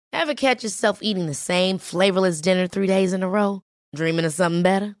Ever catch yourself eating the same flavorless dinner 3 days in a row? Dreaming of something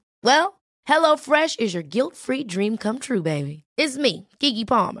better? Well, HelloFresh is your guilt-free dream come true, baby. It's me, Keke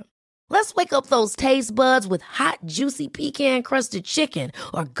Palmer. Let's wake up those taste buds with hot, juicy pecan-crusted chicken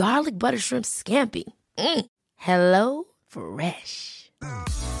or garlic butter shrimp scampi. Hello Fresh.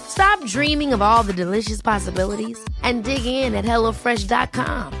 Stop dreaming of all the delicious possibilities and dig in at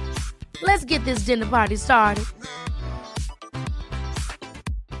HelloFresh.com. Let's get this dinner party started.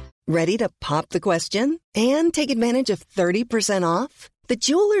 Ready to pop the question and take advantage of 30% off? The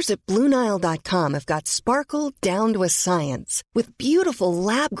jewelers at BlueNile.com have got sparkle down to a science with beautiful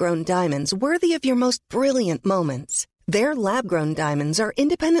lab-grown diamonds worthy of your most brilliant moments. Their lab-grown diamonds are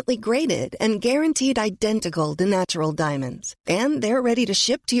independently graded and guaranteed identical to natural diamonds. And they're ready to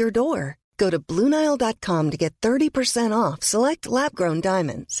ship to your door. Go to BlueNile.com to get 30% off select lab-grown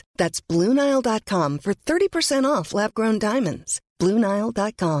diamonds. That's BlueNile.com for 30% off lab-grown diamonds.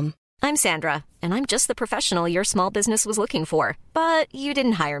 BlueNile.com. I'm Sandra, and I'm just the professional your small business was looking for. But you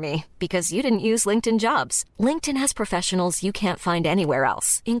didn't hire me because you didn't use LinkedIn Jobs. LinkedIn has professionals you can't find anywhere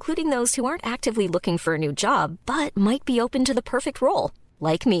else, including those who aren't actively looking for a new job, but might be open to the perfect role,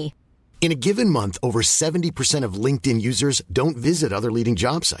 like me. In a given month, over 70% of LinkedIn users don't visit other leading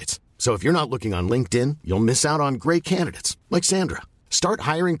job sites. So if you're not looking on LinkedIn, you'll miss out on great candidates like Sandra. Start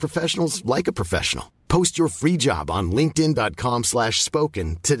hiring professionals like a professional. Post your free job on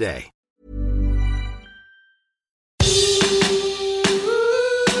linkedin.com/spoken today.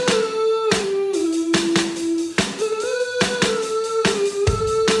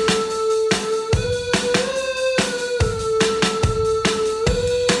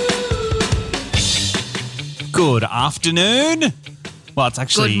 Good afternoon. Well, it's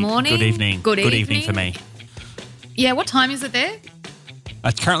actually good morning. Good evening. Good evening for me. Yeah, what time is it there?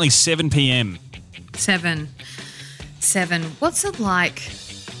 It's currently 7 p.m. 7. What's it like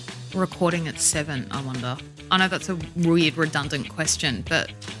recording at 7, I wonder? I know that's a weird, redundant question,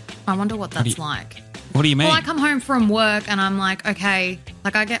 but I wonder what that's like. What do you mean? Well, I come home from work and I'm like, okay,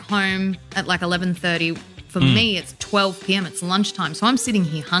 like I get home at like 11:30. For me, it's 12 p.m. It's lunchtime. So I'm sitting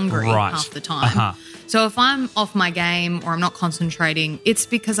here hungry half the time. Uh-huh. So if I'm off my game or I'm not concentrating, it's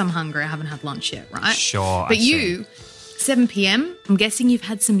because I'm hungry. I haven't had lunch yet, right? Sure. But you, 7 p.m., I'm guessing you've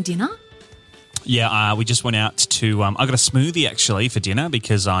had some dinner? Yeah, we just went out to. I got a smoothie actually for dinner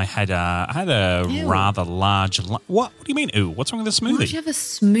because I had a Ew. rather large. What do you mean? Ooh, what's wrong with the smoothie? Why did you have a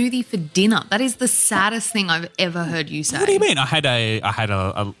smoothie for dinner? That is the saddest thing I've ever heard you say. What do you mean? I had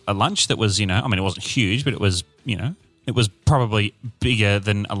a lunch that was, it wasn't huge, but it was, it was probably bigger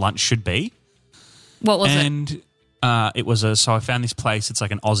than a lunch should be. What was it? And it was so I found this place. It's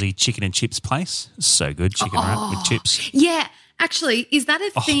like an Aussie chicken and chips place. So good, chicken wrap with chips. Yeah. Actually, is that a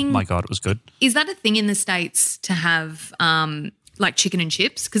thing? Oh my God, it was good. Is that a thing in the States to have like chicken and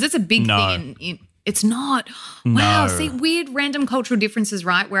chips? Because it's a big thing. It's not. Wow. No. See, weird random cultural differences,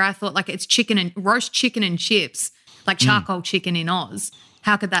 right? Where I thought like it's roast chicken and chips, like charcoal chicken in Oz.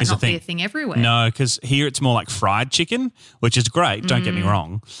 How could that not be a thing everywhere? No, because here it's more like fried chicken, which is great. Don't get me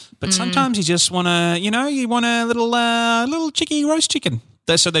wrong, but sometimes you just want to, you want a little cheeky roast chicken.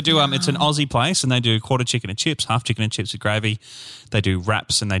 So they do. It's an Aussie place, and they do quarter chicken and chips, half chicken and chips with gravy. They do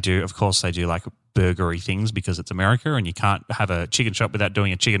wraps, and they do like burgery things because it's America, and you can't have a chicken shop without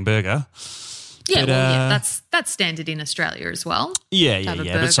doing a chicken burger. Yeah, that's standard in Australia as well. Yeah.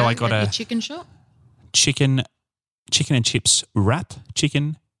 But so I got a chicken shop, chicken and chips wrap,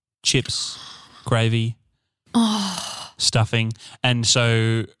 chicken, chips, gravy, stuffing, and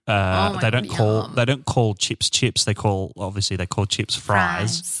so they don't call chips. They call chips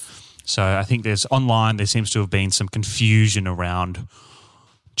fries. So I think there seems to have been some confusion around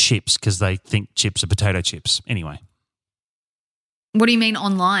chips because they think chips are potato chips. Anyway. What do you mean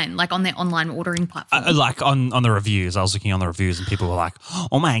online? Like on their online ordering platform? Like on the reviews. I was looking on the reviews and people were like,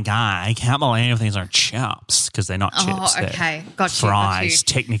 oh my God, I can't believe these are chips because they're not chips. Oh, okay. Got you. Fries,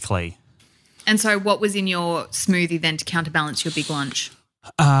 technically. And so what was in your smoothie then to counterbalance your big lunch?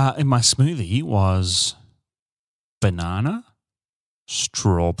 In my smoothie was banana,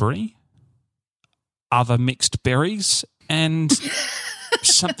 strawberry, other mixed berries, and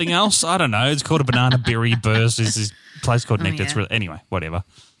something else. I don't know. It's called a banana berry burst. There's this place called Nectar. It's really, anyway, whatever.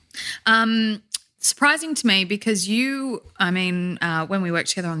 Surprising to me because when we worked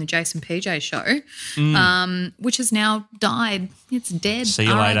together on the Jason PJ show, which has now died. It's dead. See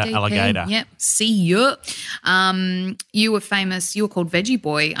you later, RIDP. alligator. Yep. See you. You were famous. You were called Veggie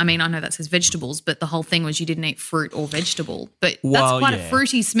Boy. I mean, I know that says vegetables, but the whole thing was you didn't eat fruit or vegetable. But that's quite a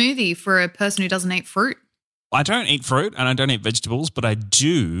fruity smoothie for a person who doesn't eat fruit. I don't eat fruit and I don't eat vegetables, but I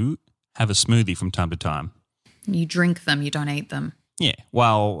do have a smoothie from time to time. You drink them. You don't eat them. Yeah,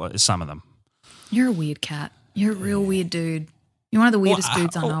 well, some of them. You're a weird cat. You're a real weird dude. You're one of the weirdest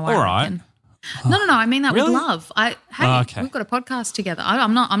dudes I know. All right. Reckon. No. I mean that really? with love. We've got a podcast together.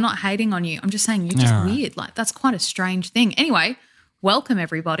 I'm not hating on you. I'm just saying you're just weird. Like that's quite a strange thing. Anyway, welcome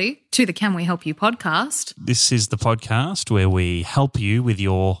everybody to the Can We Help You podcast. This is the podcast where we help you with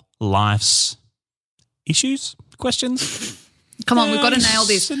your life's issues, questions. Come on, we've got to nail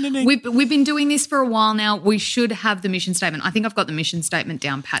this. We've been doing this for a while now. We should have the mission statement. I think I've got the mission statement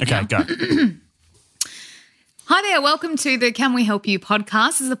down pat now. Okay, go. Hi there, welcome to the Can We Help You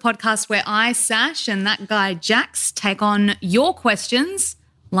podcast. This is a podcast where I, Sash, and that guy, Jax, take on your questions,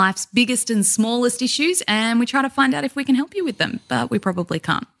 life's biggest and smallest issues, and we try to find out if we can help you with them, but we probably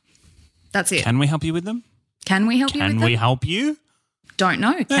can't. That's it. Can we help you with them? Can we help you with them? Can we help you? Don't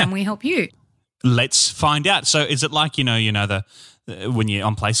know. Can we help you? Let's find out. So is it like, when you're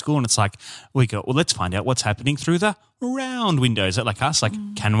on Play School and it's like, we go, well, let's find out what's happening through the round window. Is it like us? Like,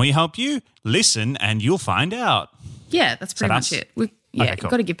 can we help you? Listen and you'll find out. Yeah, that's pretty much it. Okay, cool.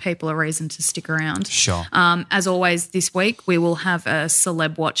 You've got to give people a reason to stick around. Sure. As always, this week we will have a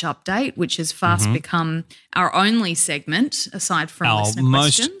Celeb Watch update, which has fast become our only segment aside from listener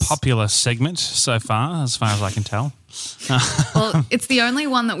questions. Our most popular segment so far as I can tell. Well, it's the only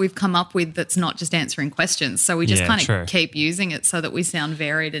one that we've come up with that's not just answering questions. So we just kind of keep using it so that we sound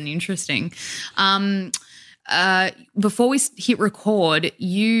varied and interesting. Before we hit record,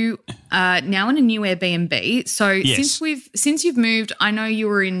 you are now in a new Airbnb. So since you've moved, I know you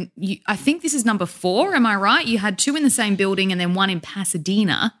were in. I think this is number 4. Am I right? You had 2 in the same building and then 1 in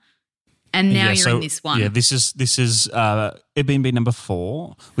Pasadena, and now you're in this one. Yeah, this is Airbnb number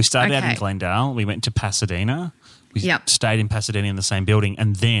 4. We started out in Glendale. We went to Pasadena. We stayed in Pasadena in the same building,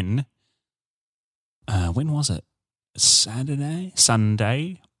 and then when was it?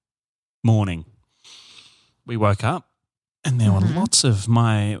 Sunday morning. We woke up and there were lots of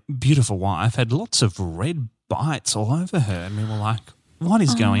my beautiful wife had lots of red bites all over her, and we were like, what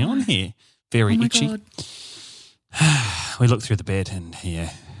is going on here? Very itchy. God. We looked through the bed and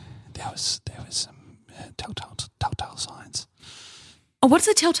there was some telltale signs. Oh, what's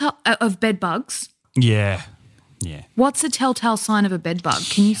the telltale of bed bugs? Yeah. What's the telltale sign of a bed bug?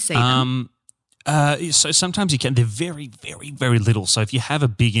 Can you see them? So sometimes you can. They're very, very, very little. So if you have a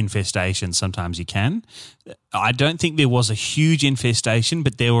big infestation, sometimes you can. I don't think there was a huge infestation,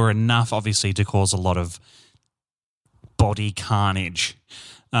 but there were enough, obviously, to cause a lot of body carnage.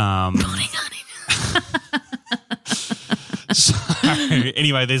 Body carnage. So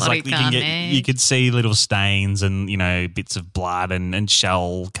anyway, there's you could see little stains and bits of blood and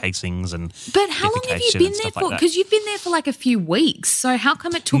shell casings and. But how long have you been there for? Because you've been there for like a few weeks. So how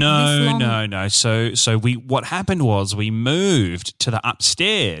come it took this long? No. So what happened was we moved to the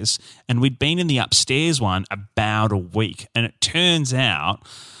upstairs, and we'd been in the upstairs one about a week, and it turns out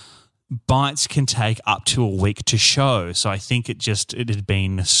bites can take up to a week to show. So I think it had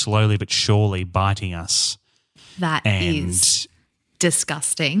been slowly but surely biting us. That is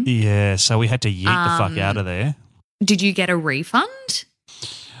disgusting. Yeah, so we had to yeet the fuck out of there. Did you get a refund?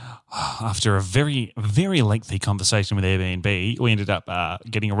 After a very, very lengthy conversation with Airbnb, we ended up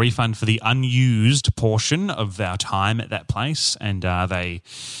getting a refund for the unused portion of our time at that place, and they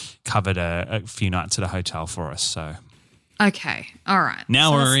covered a few nights at a hotel for us. So, okay, all right.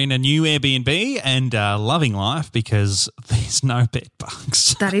 Now we're in a new Airbnb and loving life because there's no bed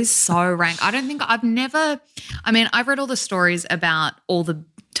bugs. That is so rank. I've read all the stories about all the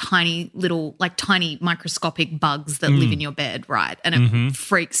tiny little, like tiny microscopic bugs that live in your bed, right? And it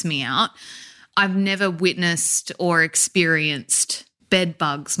freaks me out. I've never witnessed or experienced bed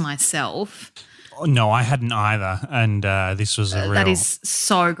bugs myself. No, I hadn't either, and this was a real... That is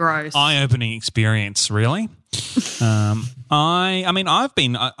so gross. Eye-opening experience, really.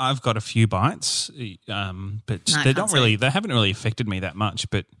 I've got a few bites, but they haven't really affected me that much,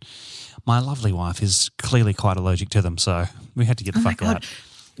 but my lovely wife is clearly quite allergic to them, so we had to get the fuck out.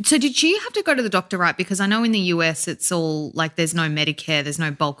 So did you have to go to the doctor, right? Because I know in the US it's all like there's no Medicare, there's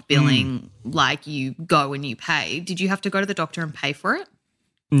no bulk billing, like you go and you pay. Did you have to go to the doctor and pay for it?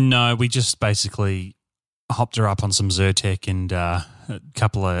 No, we just basically hopped her up on some Zyrtec and a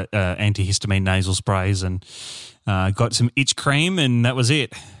couple of antihistamine nasal sprays and got some itch cream, and that was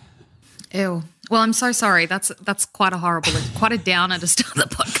it. Ew. Well, I'm so sorry. That's quite a downer to start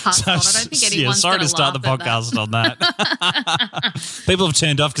the podcast on. I don't think anyone's sorry to start the podcast on that. People have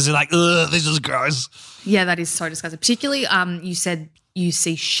turned off because they're like, ugh, this is gross. Yeah, that is so disgusting. Particularly, you said you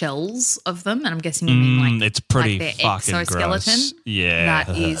see shells of them, and I'm guessing you mean like it's pretty like their fucking exoskeleton. Gross. Yeah,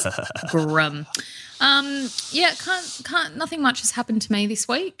 that is grim. Nothing much has happened to me this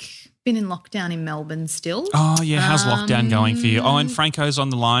week. been in lockdown in Melbourne still. Oh, yeah. How's lockdown going for you? Oh, and Franco's on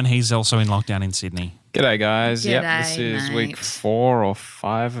the line. He's also in lockdown in Sydney. G'day, guys. G'day, this is mate. week 4 or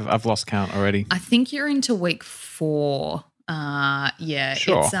 5. I've lost count already. I think you're into week 4. Yeah.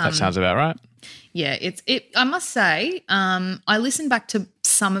 Sure, that sounds about right. Yeah, I must say, I listened back to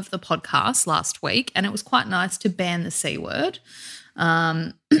some of the podcasts last week, and it was quite nice to ban the C word.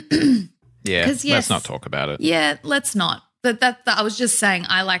 Yeah, let's not talk about it. Yeah, let's not. That I was just saying,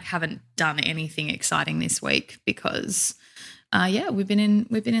 I haven't done anything exciting this week because, we've been in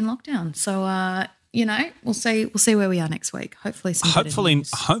lockdown. So we'll see where we are next week.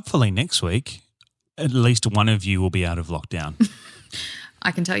 Hopefully next week, at least one of you will be out of lockdown.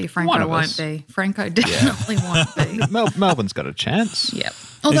 I can tell you, Franco won't be. Franco definitely won't be. Melbourne's got a chance. Yep.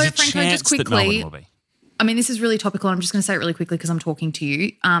 Although There's a Franco, chance just quickly. that Melbourne will be. I mean, this is really topical. I'm just going to say it really quickly because I'm talking to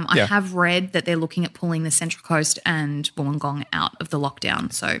you. I have read that they're looking at pulling the Central Coast and Wollongong out of the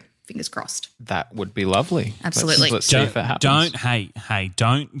lockdown. So fingers crossed. That would be lovely. Absolutely. Let's see if it happens.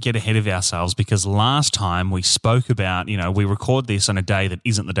 Don't get ahead of ourselves because last time we spoke about, we record this on a day that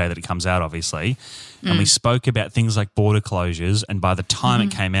isn't the day that it comes out, obviously, and we spoke about things like border closures, and by the time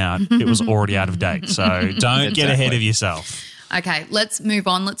it came out, it was already out of date. So don't get ahead of yourself. Okay, let's move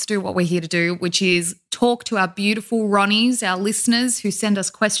on. Let's do what we're here to do, which is talk to our beautiful Ronnies, our listeners who send us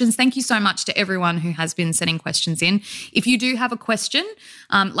questions. Thank you so much to everyone who has been sending questions in. If you do have a question,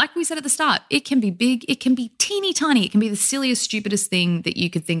 like we said at the start, it can be big, it can be teeny tiny, it can be the silliest, stupidest thing that you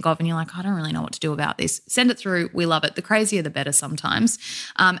could think of and you're like, I don't really know what to do about this. Send it through. We love it. The crazier, the better sometimes.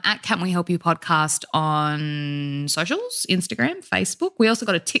 At Can We Help You Podcast on socials, Instagram, Facebook. We also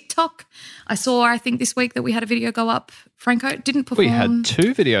got a TikTok. I think this week that we had a video go up. Franco didn't perform. We had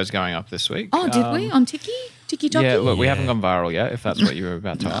 2 videos going up this week. Oh, did we? On TikTok? Yeah, look, we haven't gone viral yet, if that's what you were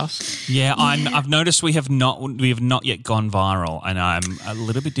about to ask. Yeah, I've noticed we have not yet gone viral, and I'm a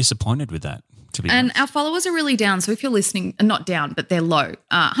little bit disappointed with that, to be honest. And our followers are really down, so if you're listening, not down, but they're low.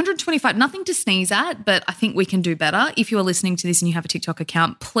 125, nothing to sneeze at, but I think we can do better. If you are listening to this and you have a TikTok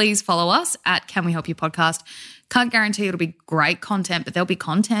account, please follow us at Can We Help You Podcast. Can't guarantee it'll be great content, but there'll be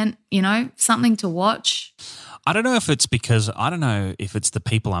content, something to watch. I don't know if it's the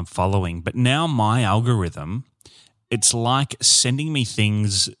people I'm following, but now my algorithm, it's like sending me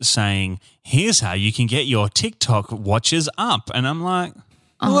things saying, here's how you can get your TikTok watches up. And I'm like,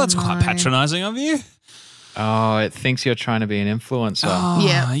 that's quite patronizing of you. Oh, it thinks you're trying to be an influencer. Oh,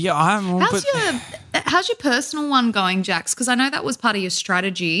 yeah. How's your personal one going, Jax? Because I know that was part of your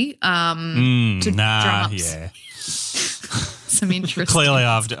strategy to drum up some interest. Clearly,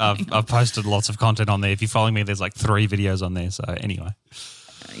 I've posted lots of content on there. If you follow me, there's like 3 videos on there. So anyway,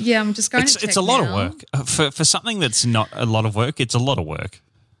 yeah, I'm just going to check. It's a lot of work for something that's not a lot of work. It's a lot of work.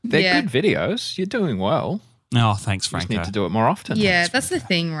 They're good videos. You're doing well. Oh, thanks, Franco. You just need to do it more often. Yeah, that's the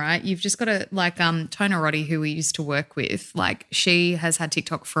thing, right? You've just got to, Tona Roddy, who we used to work with, she has had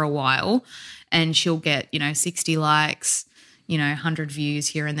TikTok for a while and she'll get, 60 likes, 100 views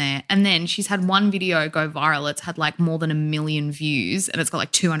here and there. And then she's had one video go viral. It's had more than 1 million views and it's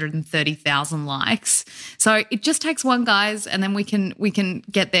got 230,000 likes. So it just takes one, guys, and then we can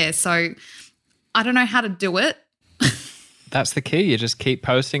get there. So I don't know how to do it. That's the key. You just keep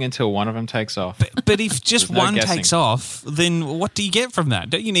posting until one of them takes off. But if just one takes off, then what do you get from that?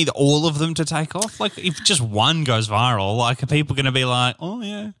 Don't you need all of them to take off? If just one goes viral, are people going to be like, oh,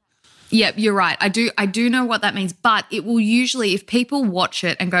 yeah. Yep, you're right. I do know what that means, but it will usually, if people watch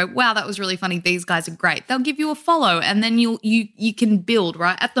it and go, wow, that was really funny, these guys are great, they'll give you a follow and then you can build,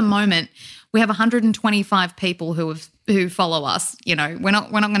 right? At the moment, we have 125 people who follow us. We're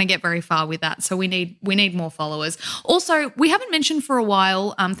not going to get very far with that. So we need more followers. Also, we haven't mentioned for a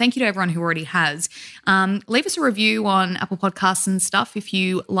while. Thank you to everyone who already has. Leave us a review on Apple Podcasts and stuff if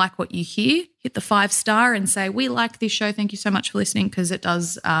you like what you hear. Hit the 5-star and say we like this show. Thank you so much for listening because it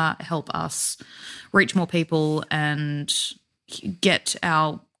does help us reach more people and get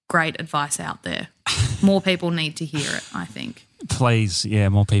our great advice out there. More people need to hear it, I think. Please, yeah,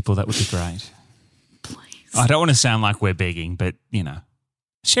 more people. That would be great. Please. I don't want to sound like we're begging, but,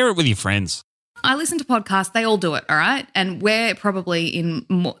 share it with your friends. I listen to podcasts. They all do it, all right? And we're probably in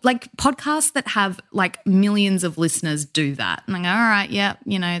more, podcasts that have millions of listeners do that. And I go, all right, yeah,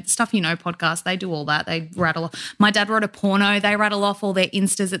 stuff podcasts, they do all that. They rattle off. My dad wrote a porno. They rattle off all their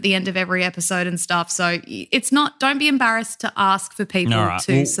Instas at the end of every episode and stuff. So don't be embarrassed to ask for people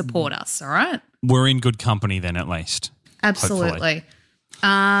to support us, all right? We're in good company then at least. Absolutely.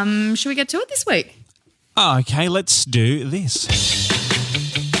 Should we get to it this week? Oh, okay, let's do this.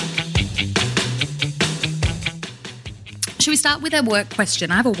 Should we start with a work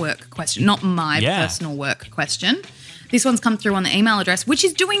question? I have a work question, not my personal work question. This one's come through on the email address, which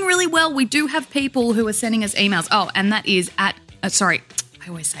is doing really well. We do have people who are sending us emails. Oh, and that is I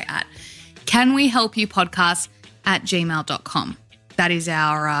always say canwehelpyoupodcast@gmail.com. That is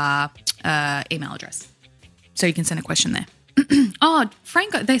our email address. So you can send a question there. Oh,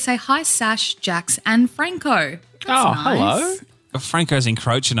 Franco. They say, hi, Sash, Jax, and Franco. That's nice. Hello. Franco's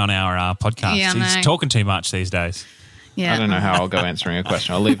encroaching on our podcast. Yeah, He's talking too much these days. Yeah. I don't know how I'll go answering a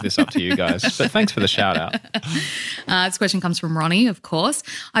question. I'll leave this up to you guys. But thanks for the shout out. This question comes from Ronnie, of course.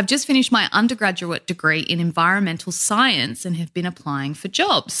 I've just finished my undergraduate degree in environmental science and have been applying for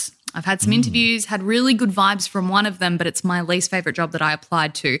jobs. I've had some interviews, had really good vibes from one of them, but it's my least favourite job that I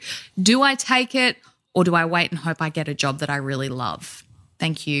applied to. Do I take it or do I wait and hope I get a job that I really love?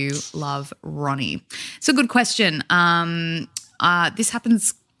 Thank you, love, Ronnie. It's a good question. This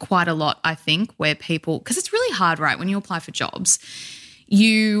happens quite a lot, I think, where people, because it's really hard, right, when you apply for jobs,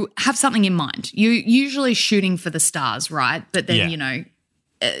 you have something in mind. You're usually shooting for the stars, right? But then,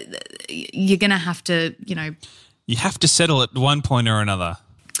 you're going to have to, You have to settle at one point or another.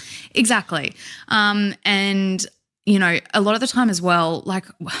 Exactly. And, a lot of the time as well, like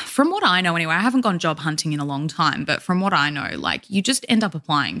from what I know anyway, I haven't gone job hunting in a long time, but from what I know, like you just end up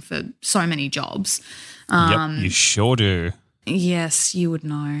applying for so many jobs. Yep, you sure do. Yes, you would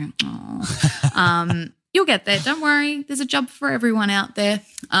know. You'll get there. Don't worry. There's a job for everyone out there.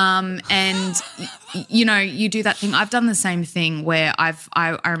 And you do that thing. I've done the same thing where I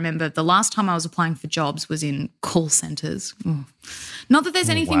remember the last time I was applying for jobs was in call centres. Not that there's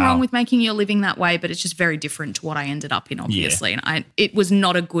anything wrong with making your living that way, but it's just very different to what I ended up in, obviously. Yeah. And it was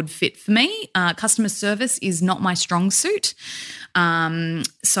not a good fit for me. Customer service is not my strong suit.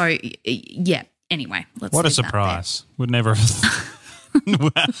 So, yeah. Anyway, what a surprise. Would never have.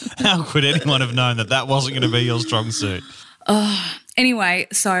 How could anyone have known that wasn't going to be your strong suit? Anyway,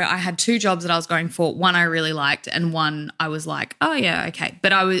 so I had two jobs that I was going for. One I really liked and one I was like, oh, yeah, okay.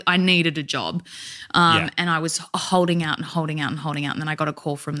 But I needed a job and I was holding out. And then I got a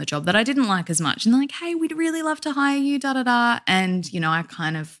call from the job that I didn't like as much. And they're like, hey, we'd really love to hire you, da-da-da. And, I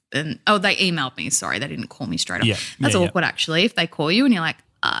kind of they emailed me. Sorry, they didn't call me straight up. That's awkward, actually, if they call you and you're like,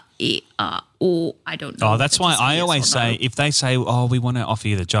 or I don't know. Oh, that's why I always say, if they say, oh, we want to offer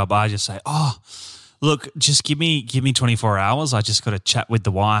you the job, I just say, oh, look, just give me 24 hours. I just got to chat with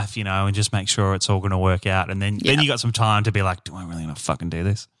the wife, and just make sure it's all going to work out. And then you got some time to be like, do I really want to fucking do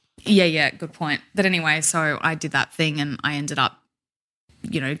this? Yeah, good point. But anyway, so I did that thing and I ended up,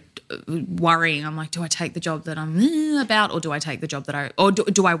 worrying. I'm like, do I take the job that I'm about, or do I take the job that or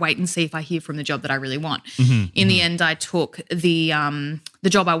do I wait and see if I hear from the job that I really want? In the end, I took the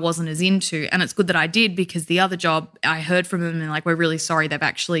job I wasn't as into, and it's good that I did because the other job I heard from them and like, we're really sorry, they've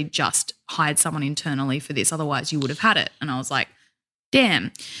actually just hired someone internally for this. Otherwise, you would have had it. And I was like,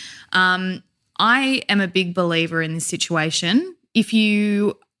 damn. I am a big believer in this situation.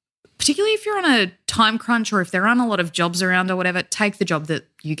 Particularly if you're on a time crunch or if there aren't a lot of jobs around or whatever, take the job that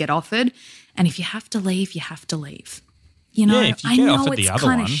you get offered. And if you have to leave, you have to leave. I know it's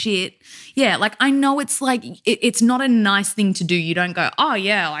kind of shit. Yeah, like I know it's like it's not a nice thing to do. You don't go, oh,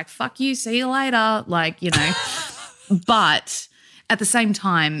 yeah, like fuck you, see you later. Like, but at the same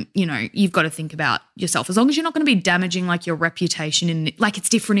time, you've got to think about yourself. As long as you're not going to be damaging like your reputation like it's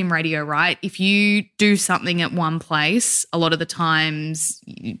different in radio, right? If you do something at one place, a lot of the times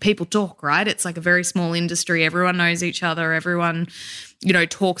people talk, right? It's like a very small industry. Everyone knows each other. Everyone,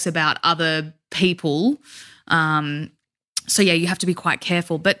 talks about other people. So, yeah, you have to be quite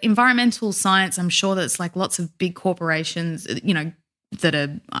careful. But environmental science, I'm sure that's like lots of big corporations, that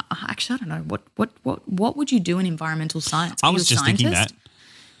are actually, I don't know, what would you do in environmental science? I was just thinking that.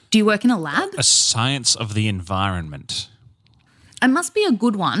 Do you work in a lab? A science of the environment. It must be a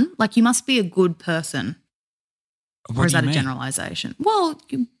good one. Like you must be a good person. What or is do you that mean? a generalization? Well,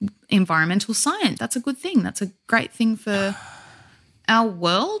 environmental science, that's a good thing. That's a great thing for our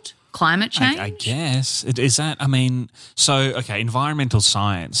world, climate change. I guess. Is that, environmental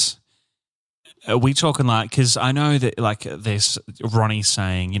science. Are we talking like, because I know that like there's Ronnie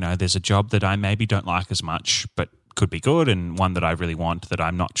saying, there's a job that I maybe don't like as much but could be good, and one that I really want that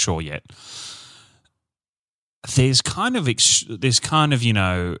I'm not sure yet. There's kind of extremes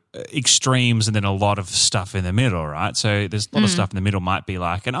and then a lot of stuff in the middle, right? So there's a lot of stuff in the middle might be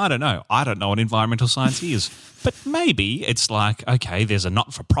like, and I don't know what environmental science is, but maybe it's like, okay, there's a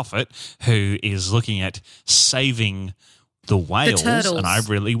not-for-profit who is looking at saving the whales, and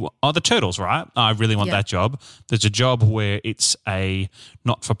the turtles, right? I really want that job. There's a job where it's a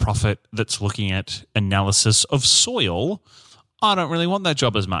not-for-profit that's looking at analysis of soil. I don't really want that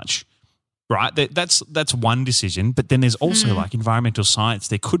job as much. right? That's one decision. But then there's also like environmental science.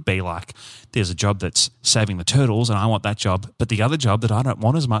 There could be like there's a job that's saving the turtles and I want that job. But the other job that I don't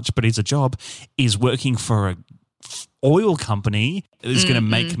want as much but is a job is working for a oil company is going to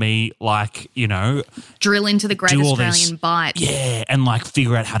make me like, you know, drill into the Great Australian Bight. Yeah, and like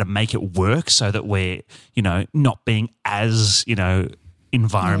figure out how to make it work so that we're, you know, not being as, you know,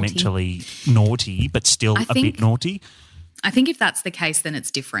 environmentally naughty but still a bit naughty. I think if that's the case, then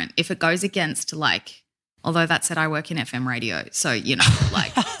it's different. If it goes against like, although that said I work in FM radio, so, you know,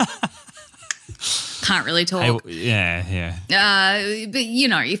 like can't really talk. Yeah. But, you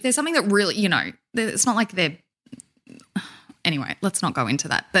know, if there's something that really, you know, it's not like they're, anyway, let's not go into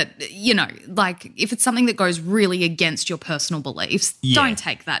that. But, you know, like if it's something that goes really against your personal beliefs, don't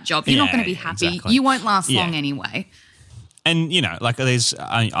take that job. You're not going to be happy. Exactly. You won't last long anyway. And, you know, like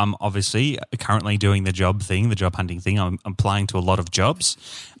I'm obviously currently doing the job hunting thing. I'm applying to a lot of jobs.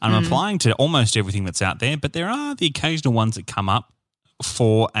 I'm applying to almost everything that's out there, but there are the occasional ones that come up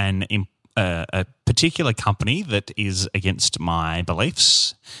for a particular company that is against my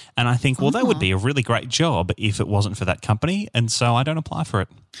beliefs. And I think, well, that would be a really great job if it wasn't for that company. And so I don't apply for it.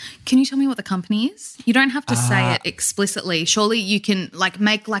 Can you tell me what the company is? You don't have to say it explicitly. Surely you can like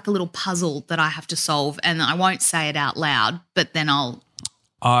make like a little puzzle that I have to solve and I won't say it out loud, but then I'll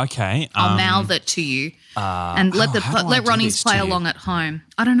mouth it to you and let Ronnie's play along at home.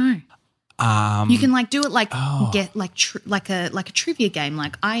 I don't know. You can like do it like get like like a trivia game.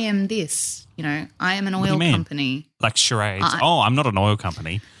 Like I am this, you know, I am an oil company. Like charades. I'm not an oil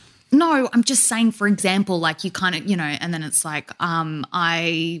company. No, I'm just saying, for example, like you kind of, you know, and then it's like,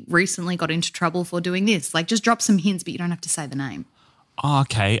 I recently got into trouble for doing this. Like just drop some hints, but you don't have to say the name.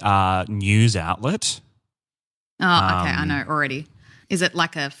 Okay. News outlet. Oh, okay. I know already. Is it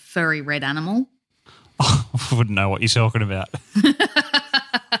like a furry red animal? I wouldn't know what you're talking about.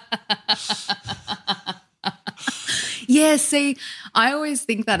 Yeah, see, I always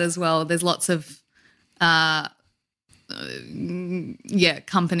think that as well. There's lots of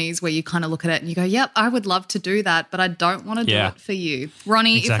companies where you kind of look at it and you go, yep, I would love to do that, but I don't want to do it for you.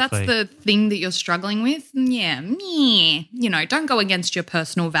 Ronnie, exactly. If that's the thing that you're struggling with, you know, don't go against your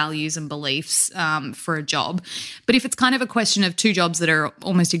personal values and beliefs for a job. But if it's kind of a question of two jobs that are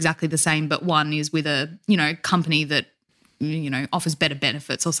almost exactly the same, but one is with a, you know, company that, you know, offers better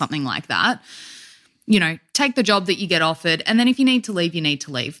benefits or something like that, you know, take the job that you get offered, and then if you need to leave, you need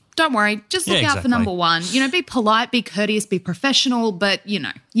to leave. Don't worry. Just look out for number one. You know, be polite, be courteous, be professional, but, you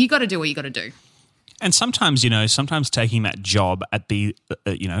know, you got to do what you got to do. And sometimes, you know, taking that job at the,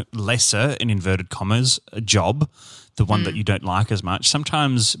 you know, lesser, in inverted commas, job, the one that you don't like as much,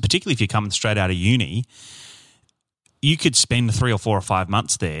 sometimes, particularly if you're coming straight out of uni, you could spend 3 or 4 or 5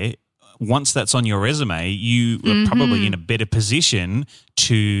 months there. Once that's on your resume, you are probably in a better position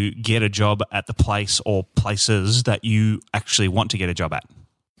to get a job at the place or places that you actually want to get a job at.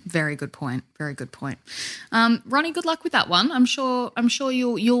 Very good point. Very good point. Ronnie, good luck with that one. I'm sure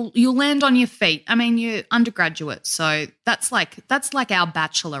you'll land on your feet. I mean, you're undergraduate, so that's like our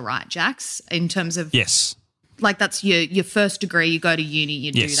bachelor, right, Jax? In terms of like that's your first degree. You go to uni,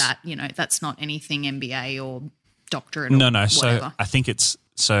 you do that. You know, that's not anything MBA or doctorate. No. Whatever. So I think it's.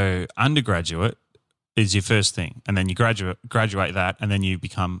 So undergraduate is your first thing, and then you graduate that, and then you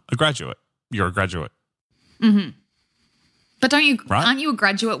become a graduate. You're a graduate. Mm-hmm. But aren't you a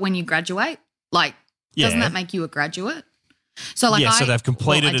graduate when you graduate? Like, doesn't that make you a graduate? So like, so they've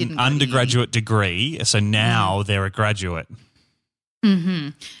completed an undergraduate degree, so now they're a graduate. Mm-hmm.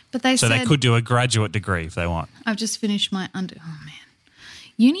 But they could do a graduate degree if they want. I've just finished my Oh man.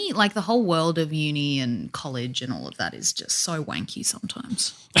 Uni, like the whole world of uni and college and all of that is just so wanky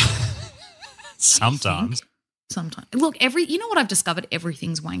sometimes. Sometimes. Look, you know what I've discovered?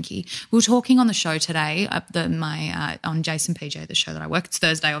 Everything's wanky. We were talking on the show today, on Jason PJ, the show that I work. It's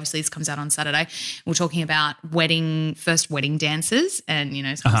Thursday, obviously. This comes out on Saturday. We're talking about first wedding dances, and you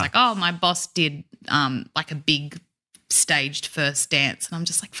know, someone's like, "Oh, my boss did like a big staged first dance," and I'm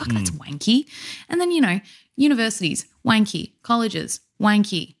just like, "Fuck, that's wanky." And then you know, universities, wanky, colleges,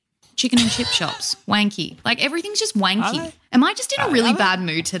 wanky, chicken and chip shops, wanky. Like everything's just wanky. Am I just in a really bad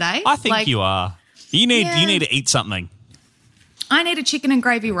mood today? I think you are. You need to eat something. I need a chicken and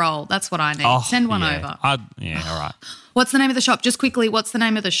gravy roll. That's what I need. Send one over. All right. What's the name of the shop? Just quickly, what's the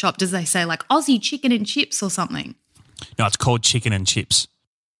name of the shop? Does they say like Aussie chicken and chips or something? No, it's called Chicken and Chips.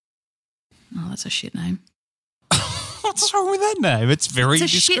 Oh, that's a shit name. What's wrong with that name? It's very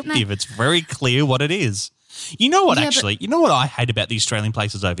descriptive. It's very clear what it is. You know what, you know what I hate about the Australian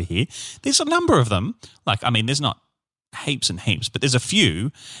places over here? There's a number of them. Like, I mean, there's not heaps and heaps, but there's a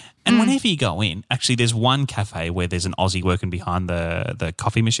few, And whenever you go in, actually there's one cafe where there's an Aussie working behind the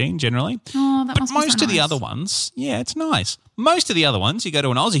coffee machine generally. Oh, that must be so most of the nice. other ones, yeah, it's nice. Most of the other ones, you go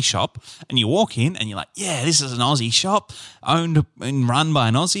to an Aussie shop and you walk in and you're like, yeah, this is an Aussie shop owned and run by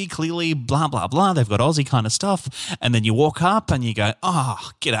an Aussie, clearly, blah, blah, blah. They've got Aussie kind of stuff. And then you walk up and you go,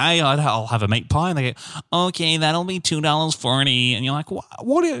 oh, g'day, I'll have a meat pie. And they go, okay, that'll be $2.40. And you're like,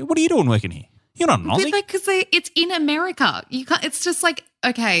 what are you doing working here? You're not an Aussie. Because it's in America. You can't. It's just like,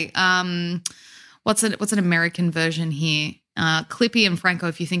 okay, what's an American version here? Clippy and Franco,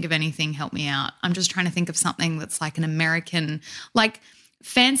 if you think of anything, help me out. I'm just trying to think of something that's like an American, like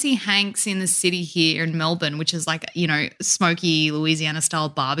Fancy Hanks in the city here in Melbourne, which is like, smoky Louisiana-style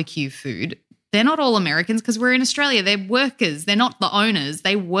barbecue food. They're not all Americans because we're in Australia. They're workers. They're not the owners.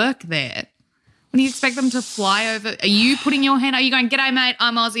 They work there. When do you expect them to fly over? Are you putting your hand? Are you going, g'day, mate,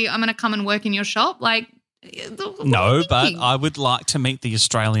 I'm Aussie, I'm going to come and work in your shop? Like, no, but I would like to meet the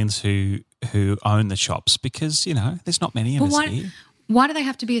Australians who own the shops because, there's not many of us here. Why do they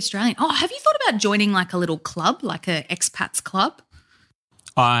have to be Australian? Oh, have you thought about joining like a little club, like a expats club?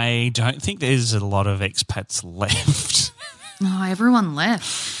 I don't think there's a lot of expats left. Oh, everyone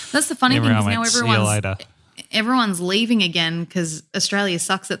left. That's the funny thing is now everyone's leaving again because Australia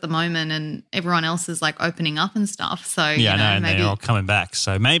sucks at the moment and everyone else is like opening up and stuff. So and maybe they're all coming back.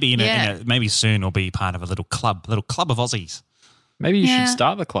 So maybe maybe soon we'll be part of a little club of Aussies. Maybe you should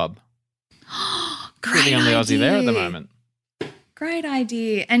start the club. Great You're the only idea. Aussie there at the moment. Great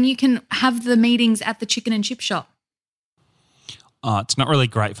idea. And you can have the meetings at the chicken and chip shop. Oh, it's not really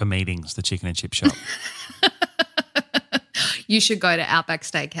great for meetings, the chicken and chip shop. You should go to Outback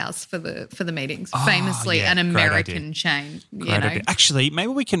Steakhouse for the meetings. Famously an American chain. Great idea. Actually,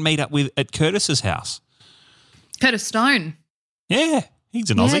 maybe we can meet up at Curtis's house. Curtis Stone. Yeah,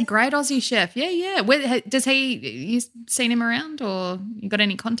 he's an Aussie. Yeah, great Aussie chef. Yeah. Does you seen him around or you got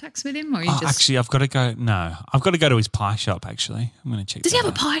any contacts with him? Or you actually, I've got to go. No, I've got to go to his pie shop, actually. I'm going to check. Does he have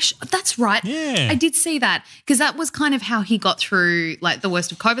a pie shop? That's right. Yeah. I did see that because that was kind of how he got through like the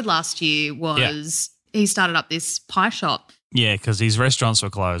worst of COVID last year was he started up this pie shop. Yeah, because his restaurants were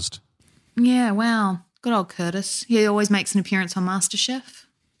closed. Yeah, wow. Good old Curtis. He always makes an appearance on MasterChef.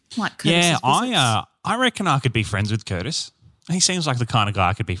 Like Curtis. Yeah, I reckon I could be friends with Curtis. He seems like the kind of guy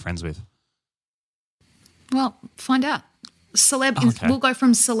I could be friends with. Well, find out. We'll go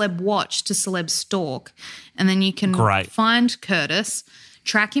from celeb watch to celeb stalk, and then you can find Curtis,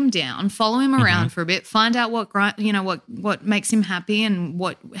 track him down, follow him around for a bit, find out what makes him happy and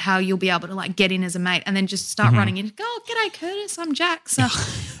how you'll be able to like get in as a mate, and then just start running in. Go, oh, g'day, Curtis, I'm Jack. So,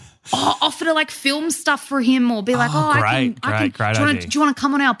 offer to like film stuff for him, or be like, great idea. Do you want to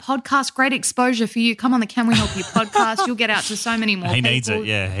come on our podcast? Great exposure for you. Come on the Can We Help You podcast. You'll get out to so many more people. He needs it.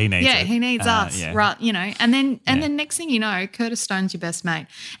 Yeah, he needs it. Yeah, he needs us. Yeah. Right, and then next thing you know, Curtis Stone's your best mate,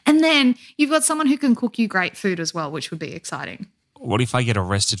 and then you've got someone who can cook you great food as well, which would be exciting. What if I get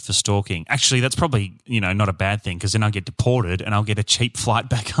arrested for stalking? Actually, that's probably, not a bad thing because then I get deported and I'll get a cheap flight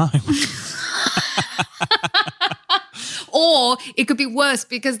back home. Or it could be worse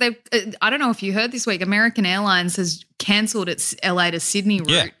because I don't know if you heard this week, American Airlines has cancelled its LA to Sydney route.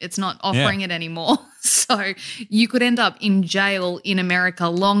 Yeah. It's not offering it anymore. So you could end up in jail in America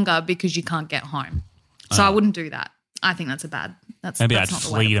longer because you can't get home. So I wouldn't do that. I think that's Maybe I'd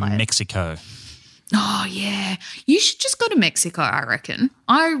flee to Mexico. Oh, yeah. You should just go to Mexico, I reckon.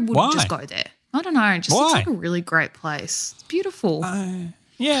 I would just go there. I don't know. It just looks like a really great place. It's beautiful. Open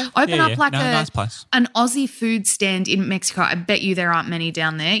up like nice place. An Aussie food stand in Mexico. I bet you there aren't many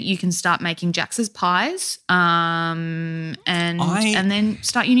down there. You can start making Jax's pies and then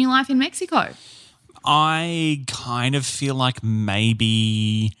start your new life in Mexico. I kind of feel like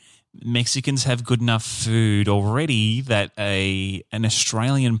maybe Mexicans have good enough food already that an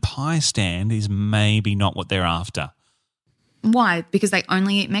Australian pie stand is maybe not what they're after. Why? Because they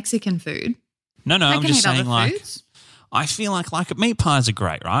only eat Mexican food? No, they I'm just saying foods? I feel like meat pies are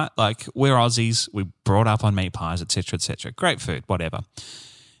great, right? Like we're Aussies, we brought up on meat pies, et cetera, et cetera. Great food, whatever.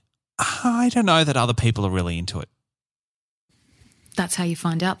 I don't know that other people are really into it. That's how you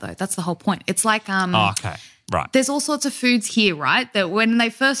find out though. That's the whole point. It's like okay. Right. There's all sorts of foods here, right? That when they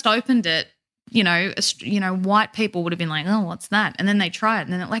first opened it, white people would have been like, oh, what's that? And then they try it.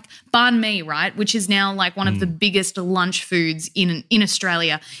 And then they're like banh mi, right? Which is now like one of the biggest lunch foods in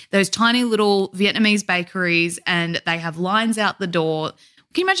Australia. Those tiny little Vietnamese bakeries, and they have lines out the door.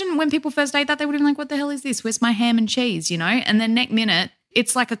 Can you imagine when people first ate that, they would have been like, what the hell is this? Where's my ham and cheese, And then next minute,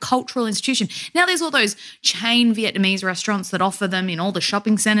 it's like a cultural institution. Now there's all those chain Vietnamese restaurants that offer them in all the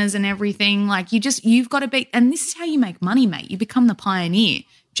shopping centres and everything. Like you've got to be – and this is how you make money, mate. You become the pioneer.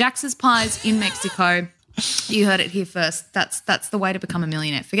 Jax's Pies in Mexico. You heard it here first. That's the way to become a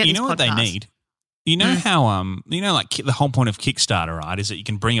millionaire. Forget you this know what podcast. they need? You know how like the whole point of Kickstarter, right, is that you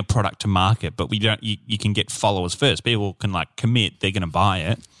can bring a product to market, but you can get followers first. People can like commit, they're going to buy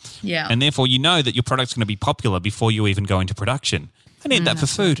it. Yeah. And therefore you know that your product's going to be popular before you even go into production. I need that for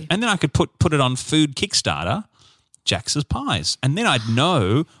food. lucky. And then I could put it on food Kickstarter, Jax's Pies. And then I'd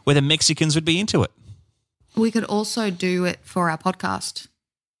know whether Mexicans would be into it. We could also do it for our podcast.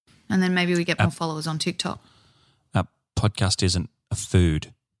 And then maybe we get more followers on TikTok. Our podcast isn't a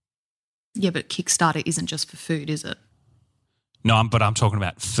food. Yeah, but Kickstarter isn't just for food, is it? No, but I'm talking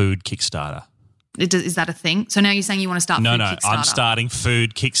about food Kickstarter. Is that a thing? So now you're saying you want to start food Kickstarter? No, I'm starting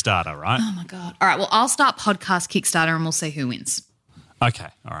food Kickstarter, right? Oh, my God. All right, well, I'll start podcast Kickstarter and we'll see who wins. Okay,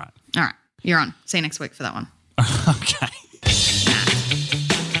 all right. All right, you're on. See you next week for that one. Okay.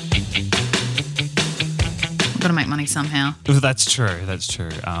 We've got to make money somehow. That's true.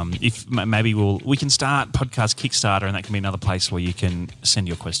 If maybe we can start podcast Kickstarter, and that can be another place where you can send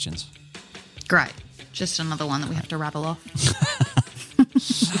your questions. Great. Just another one that we have to rattle off.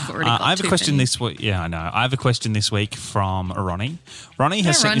 I have a question this week. Yeah, I know. I have a question this week from Ronnie. Ronnie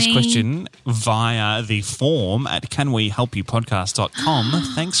has sent this question via the form at canwehelpyoupodcast.com.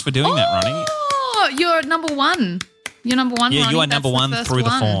 Thanks for doing that, Ronnie. Oh, you're number one. You're number one, Yeah, Ronnie. you are That's number one through the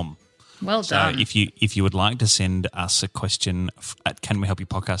one. form. Well done. So if you would like to send us a question at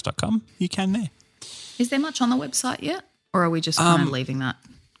canwehelpyoupodcast.com, you can there. Is there much on the website yet? Or are we just kind of leaving that?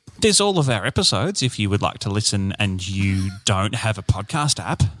 There's all of our episodes if you would like to listen and you don't have a podcast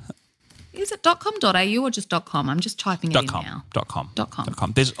app. Is it .com.au or just .com? I'm just typing it in .com, now.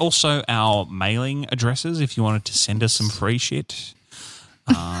 .com. There's also our mailing addresses if you wanted to send us some free shit.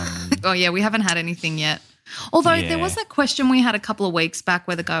 Oh, yeah, we haven't had anything yet. Although there was that question we had a couple of weeks back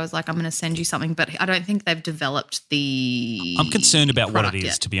where the guy was like, I'm going to send you something, but I don't think they've developed the I'm concerned about what it is,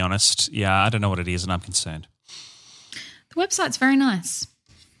 yet. to be honest. Yeah, I don't know what it is and I'm concerned. The website's very nice.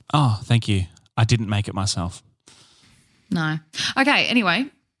 Oh, thank you. I didn't make it myself. No. Okay, anyway.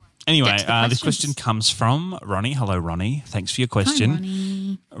 Anyway, Get to the this question comes from Ronnie. Hello, Ronnie. Thanks for your question. Hi,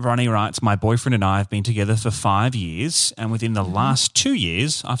 Ronnie. Ronnie writes, my boyfriend and I have been together for 5 years, and within the last 2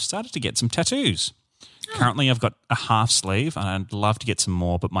 years, I've started to get some tattoos. Oh. Currently, I've got a half sleeve, and I'd love to get some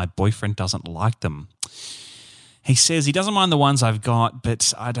more, but my boyfriend doesn't like them. He says he doesn't mind the ones I've got,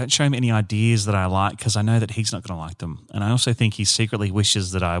 but I don't show him any ideas that I like because I know that he's not going to like them. And I also think he secretly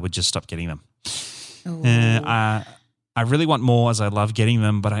wishes that I would just stop getting them. I really want more as I love getting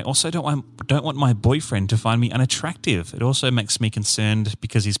them, but I also don't want my boyfriend to find me unattractive. It also makes me concerned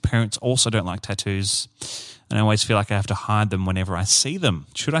because his parents also don't like tattoos, and I always feel like I have to hide them whenever I see them.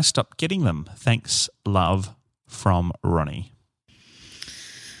 Should I stop getting them? Thanks, love, from Ronnie.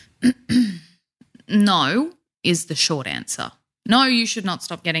 No is the short answer. No, you should not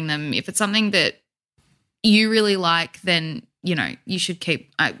stop getting them. If it's something that you really like, then, you know, you should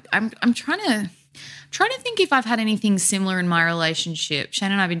keep. I'm trying to think if I've had anything similar in my relationship.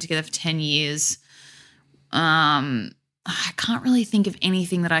 Shane and I have been together for 10 years. I can't really think of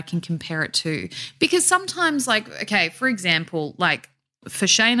anything that I can compare it to because sometimes, like, okay, for example, like for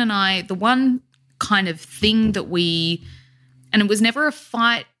Shane and I, the one kind of thing that and it was never a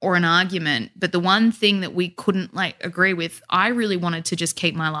fight or an argument, but the one thing that we couldn't like agree with, I really wanted to just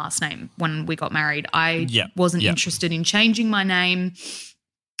keep my last name when we got married. I wasn't interested in changing my name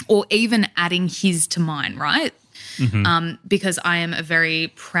or even adding his to mine, right? Mm-hmm. Because I am a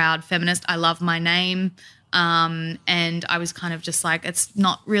very proud feminist. I love my name. And I was kind of just like, it's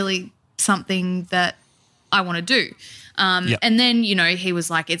not really something that I want to do. And then, you know, he was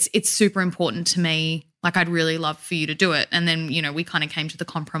like, it's super important to me. Like, I'd really love for you to do it. And then, you know, we kind of came to the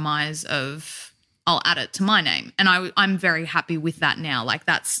compromise of I'll add it to my name. And I'm very happy with that now. Like,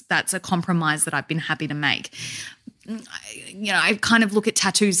 that's a compromise that I've been happy to make. You know, I kind of look at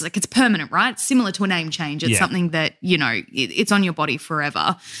tattoos like it's permanent, right? Similar to a name change. It's something that, you know, it's on your body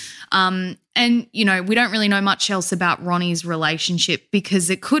forever. And, you know, we don't really know much else about Ronnie's relationship because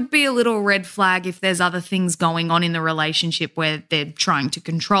it could be a little red flag if there's other things going on in the relationship where they're trying to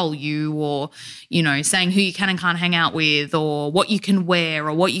control you or, you know, saying who you can and can't hang out with or what you can wear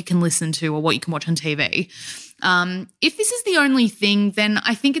or what you can listen to or what you can watch on TV. If this is the only thing, then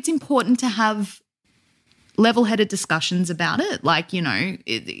I think it's important to have level-headed discussions about it. Like, you know,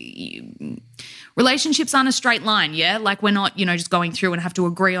 relationships aren't a straight line, yeah? Like, we're not, you know, just going through and have to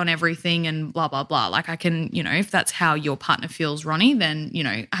agree on everything and blah, blah, blah. Like, I can, you know, if that's how your partner feels, Ronnie, then, you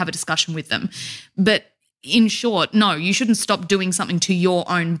know, have a discussion with them. But in short, no, you shouldn't stop doing something to your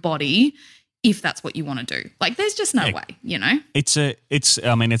own body if that's what you want to do. Like, there's just no way, you know? It's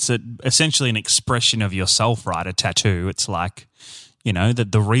essentially an expression of yourself, right? A tattoo. It's like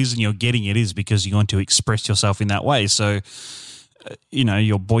that the reason you're getting it is because you want to express yourself in that way. So,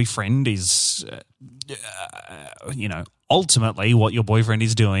 your boyfriend is, ultimately what your boyfriend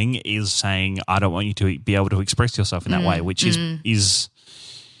is doing is saying, I don't want you to be able to express yourself in that way, which is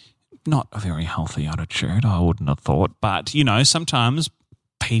not a very healthy attitude, I wouldn't have thought. But, sometimes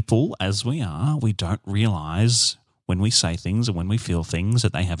people, as we are, we don't realise when we say things and when we feel things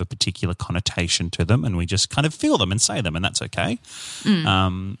that they have a particular connotation to them, and we just kind of feel them and say them, and that's okay.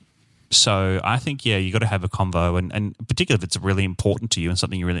 So I think, you got to have a convo, and particularly if it's really important to you and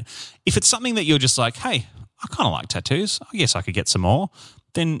something if it's something that you're just like, hey, I kind of like tattoos, I guess I could get some more,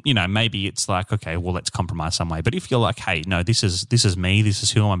 then, maybe it's like, okay, well, let's compromise some way. But if you're like, hey, no, this is me, this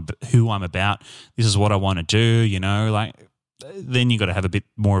is who I'm about, this is what I want to do, then you got to have a bit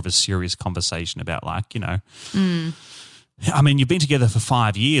more of a serious conversation about I mean, you've been together for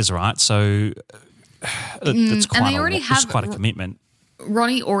 5 years, right? So that's quite a commitment.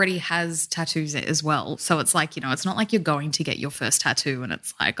 Ronnie already has tattoos as well. So it's like, it's not like you're going to get your first tattoo and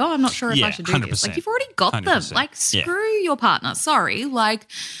it's like, oh, I'm not sure if I should do 100%. This. Like, you've already got 100%. Them. Like, screw your partner. Sorry. Like,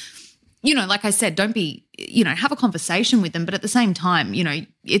 like I said, don't be, have a conversation with them. But at the same time,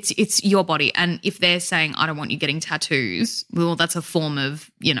 it's your body. And if they're saying, I don't want you getting tattoos, well, that's a form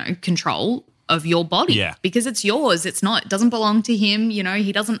of, control of your body because it's yours. It doesn't belong to him.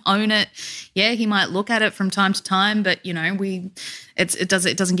 He doesn't own it. Yeah, he might look at it from time to time, but it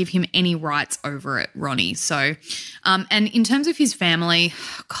doesn't give him any rights over it, Ronnie. So, and in terms of his family,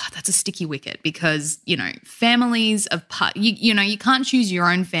 God, that's a sticky wicket because, families of you can't choose your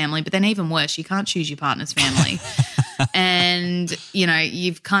own family, but then even worse, you can't choose your partner's family. And,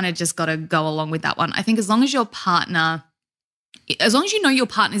 you've kind of just got to go along with that one. I think as long as your partner's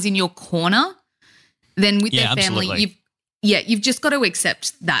in your corner, then with their family, absolutely. you've just got to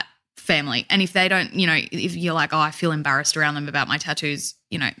accept that family. And if they don't, if you're like, oh, I feel embarrassed around them about my tattoos,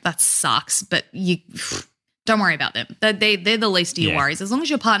 that sucks. But you don't worry about them. They're the least of your worries. As long as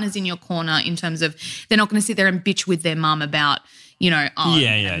your partner's in your corner in terms of they're not going to sit there and bitch with their mum about,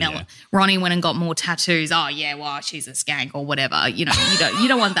 Ronnie went and got more tattoos. Oh yeah, well, she's a skank or whatever. You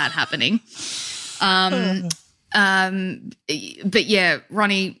don't want that happening. But yeah,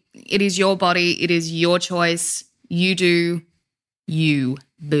 Ronnie, it is your body. It is your choice. You do you,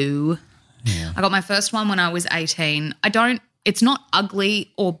 boo. Yeah. I got my first one when I was 18. It's not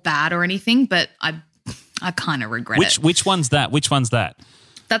ugly or bad or anything, but I kind of regret it. Which one's that?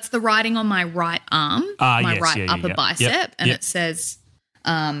 That's the writing on my right arm, upper bicep, and it says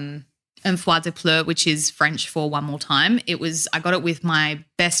un fois de plus, which is French for one more time. I got it with my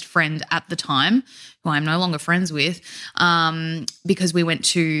best friend at the time, who I'm no longer friends with, because we went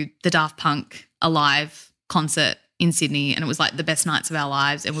to the Daft Punk Alive concert in Sydney, and it was like the best night of our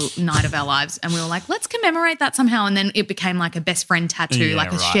lives, and we were like, let's commemorate that somehow, and then it became like a best friend tattoo,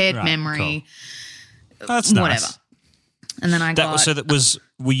 like a shared memory. Cool. That's whatever. Nice. And then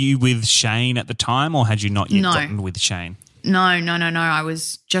were you with Shane at the time, or had you not yet gotten with Shane? No. I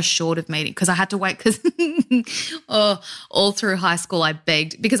was just short of meeting because I had to wait because all through high school I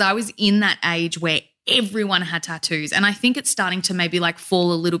begged because I was in that age where everyone had tattoos, and I think it's starting to maybe like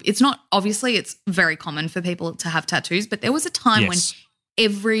fall a little – it's very common for people to have tattoos, but there was a time when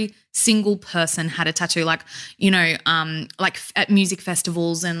every single person had a tattoo, like, like at music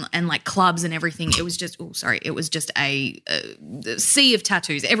festivals and like clubs and everything. It was just a sea of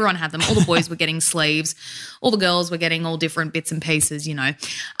tattoos. Everyone had them. All the boys were getting sleeves. All the girls were getting all different bits and pieces,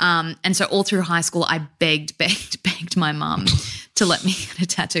 and so all through high school I begged my mum to let me get a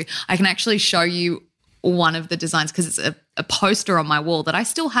tattoo. I can actually show you one of the designs because it's a poster on my wall that I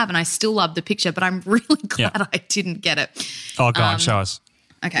still have, and I still love the picture, but I'm really glad I didn't get it. Oh, go on, show us.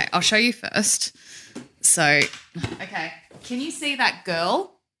 Okay, I'll show you first. So, okay, can you see that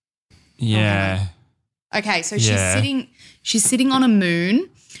girl? Yeah. Okay, so she's sitting on a moon,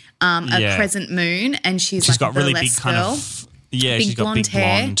 a crescent moon, and she's like got a really big girl. kind of she's got big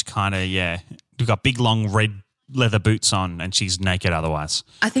blonde kind of She's got big long red leather boots on, and she's naked otherwise.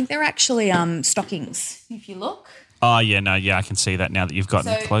 I think they're actually stockings. If you look. Oh yeah, I can see that now that you've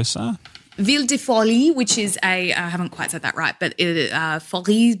gotten closer. Ville de Folie, which is I haven't quite said that right, but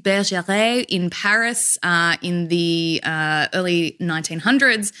Folies Bergeret in Paris in the early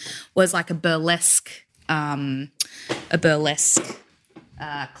 1900s was like a burlesque club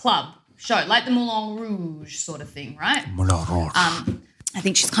show, like the Moulin Rouge sort of thing, right? Moulin Rouge. I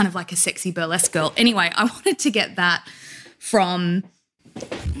think she's kind of like a sexy burlesque girl. Anyway, I wanted to get that from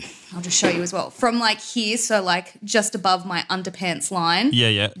I'll just show you as well. From like here, so like just above my underpants line.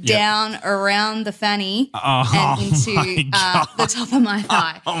 Down around the fanny and into the top of my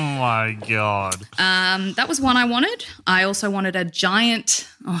thigh. Oh my God. That was one I wanted. I also wanted a giant,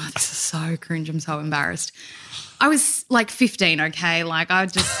 this is so cringe. I'm so embarrassed. I was like 15, okay? Like I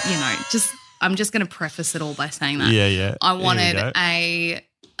just, I'm just going to preface it all by saying that. Yeah. I wanted I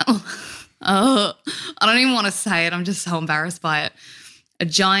don't even want to say it. I'm just so embarrassed by it. A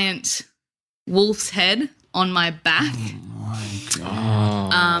giant wolf's head on my back. Oh my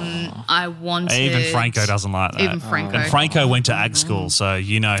God. I wanted. Even Franco doesn't like that. Even Franco. And Franco went to ag school, so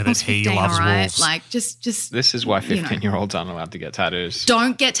you know that he loves wolves. Like just. This is why 15-year-olds aren't allowed to get tattoos.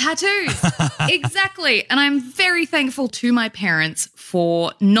 Don't get tattoos. Exactly. And I'm very thankful to my parents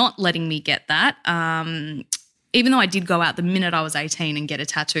for not letting me get that. Even though I did go out the minute I was 18 and get a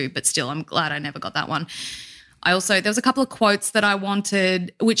tattoo, but still, I'm glad I never got that one. There was a couple of quotes that I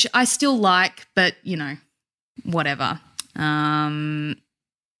wanted, which I still like, but, whatever.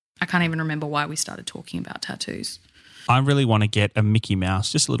 I can't even remember why we started talking about tattoos. I really want to get a Mickey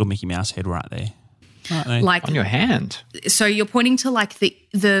Mouse, just a little Mickey Mouse head right there. Like on your hand. So you're pointing to like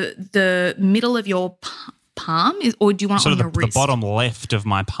the middle of your palm, or do you want it on your wrist? The bottom left of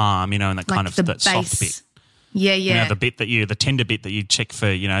my palm, and that like kind of that soft bit. Yeah. The tender bit that you check for,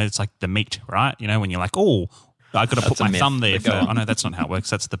 it's like the meat, right? When you're like, oh, I got to put my thumb there. Oh no, that's not how it works.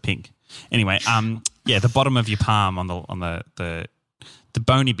 That's the pink. Anyway, the bottom of your palm on the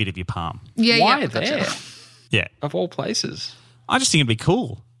bony bit of your palm. Yeah, Why gotcha. there? Yeah, of all places. I just think it'd be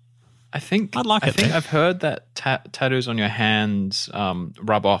cool. I'd like it. I think I've heard that tattoos on your hands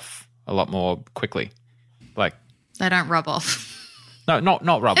rub off a lot more quickly. Like they don't rub off. No,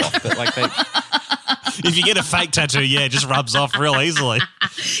 not rub off, but like they. If you get a fake tattoo, it just rubs off real easily.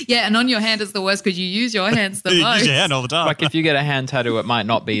 Yeah, and on your hand is the worst because you use your hands the most. You use your hand all the time. Like if you get a hand tattoo, it might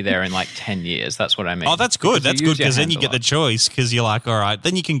not be there in like 10 years. That's what I mean. Oh, that's good. That's good because then you get the choice because you're like, all right,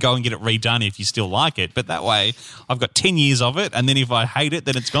 then you can go and get it redone if you still like it. But that way I've got 10 years of it and then if I hate it,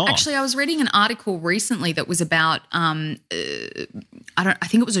 then it's gone. Actually, I was reading an article recently that was about, I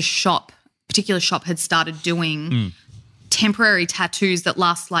think it was a particular shop had started doing temporary tattoos that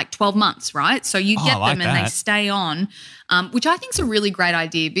last like 12 months, right? So you get them and they stay on, which I think is a really great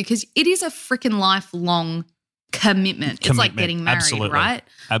idea because it is a freaking lifelong commitment. It's like getting married, right?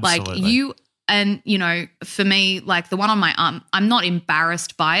 Absolutely. Like for me, like the one on my arm, I'm not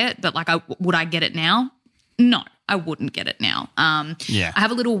embarrassed by it, but like would I get it now? No, I wouldn't get it now. I have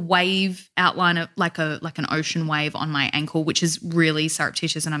a little wave outline of like an ocean wave on my ankle, which is really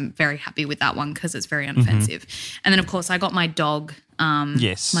surreptitious, and I'm very happy with that one because it's very unoffensive. And then, of course, I got my dog,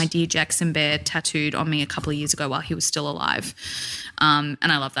 my dear Jackson Bear, tattooed on me a couple of years ago while he was still alive. And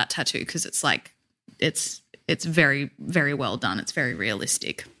I love that tattoo because it's like it's very, very well done. It's very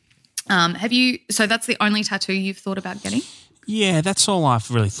realistic. So that's the only tattoo you've thought about getting? Yeah, that's all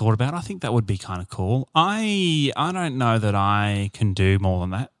I've really thought about. I think that would be kind of cool. I don't know that I can do more than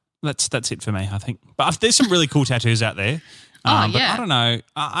that. That's it for me, I think. But there's some really cool tattoos out there. But I don't know.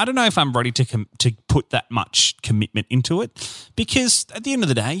 I don't know if I'm ready to put that much commitment into it because at the end of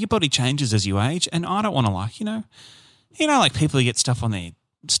the day, your body changes as you age, and I don't want to like like people who get stuff on their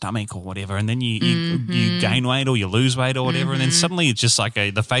stomach or whatever, and then you gain weight or you lose weight or whatever, and then suddenly it's just like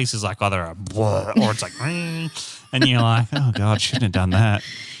the face is like either a blah or it's like, and you're like, oh God, shouldn't have done that.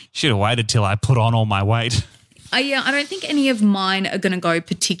 Should have waited till I put on all my weight. I don't think any of mine are going to go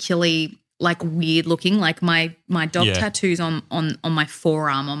particularly like weird looking. Like my dog tattoos on my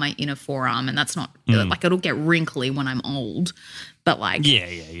forearm, on my inner forearm, and that's not like it'll get wrinkly when I'm old, but like yeah.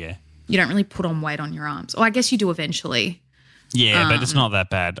 You don't really put on weight on your arms. Or I guess you do eventually. Yeah, but it's not that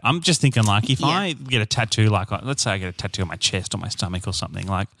bad. I'm just thinking like if I get a tattoo, like let's say I get a tattoo on my chest or my stomach or something,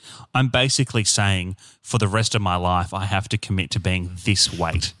 like I'm basically saying for the rest of my life I have to commit to being this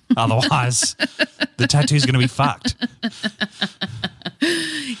weight. Otherwise the tattoo's going to be fucked.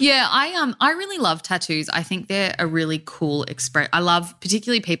 Yeah, I really love tattoos. I think they're a really cool I love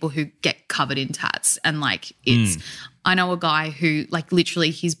particularly people who get covered in tats and like it's I know a guy who like literally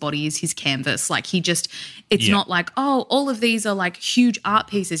his body is his canvas. Like it's not like, oh, all of these are like huge art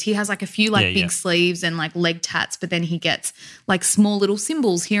pieces. He has like a few like big sleeves and like leg tats, but then he gets like small little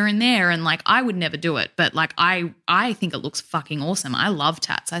symbols here and there. And like I would never do it, but like I think it looks fucking awesome. I love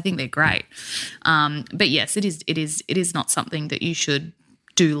tats. I think they're great. But yes, it is not something that you should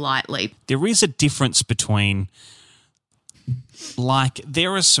do lightly. There is a difference between like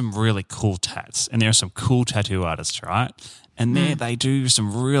there are some really cool tats and there are some cool tattoo artists, right? And they do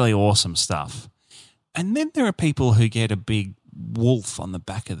some really awesome stuff. And then there are people who get a big wolf on the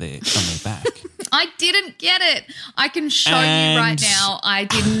back of their back. I didn't get it. I can show you right now. I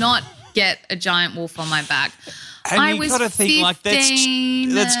did not get a giant wolf on my back. And you got to think like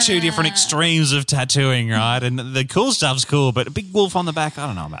that's two different extremes of tattooing, right? And the cool stuff's cool, but a big wolf on the back, I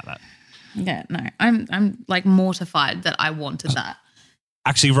don't know about that. Yeah, no, I'm like mortified that I wanted that.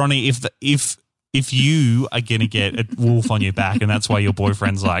 Actually, Ronnie, if you are going to get a wolf on your back and that's why your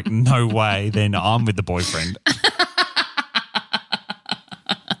boyfriend's like, no way, then I'm with the boyfriend.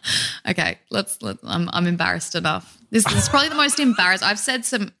 Okay, I'm embarrassed enough. This is probably the most embarrassed. I've said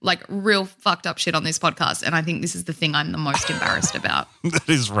some like real fucked up shit on this podcast, and I think this is the thing I'm the most embarrassed about. That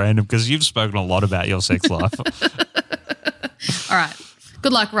is random because you've spoken a lot about your sex life. All right.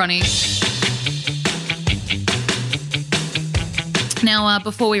 Good luck, Ronnie. Now,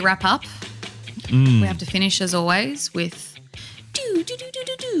 before we wrap up, we have to finish as always with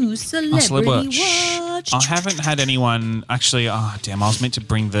Celebrity Watch. I haven't had anyone actually. Oh damn! I was meant to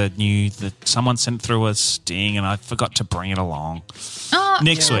bring someone sent through a sting, and I forgot to bring it along.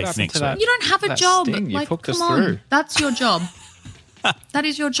 Next week. You don't have a job. Like, come on, that's your job. That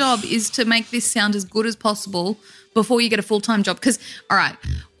is your job, is to make this sound as good as possible before you get a full-time job. Because, all right,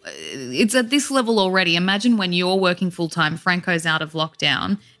 it's at this level already. Imagine when you're working full-time, Franco's out of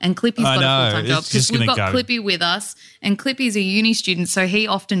lockdown, and Clippy's got a full-time job. Because we've got Clippy with us, and Clippy's a uni student, so he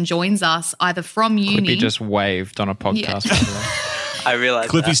often joins us either from uni. Clippy just waved on a podcast, by the way. I realised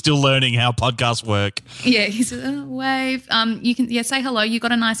Clippy's still learning how podcasts work. Yeah, he said, wave. You can say hello. You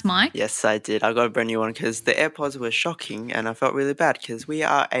got a nice mic? Yes, I did. I got a brand new one because the AirPods were shocking and I felt really bad because we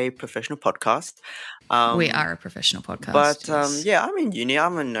are a professional podcast. We are a professional podcast. But, yes. yeah, I'm in uni.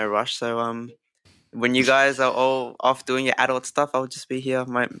 I'm in no rush. So when you guys are all off doing your adult stuff, I'll just be here.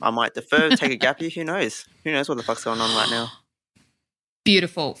 I might defer, take a gap year. Who knows? Who knows what the fuck's going on right now?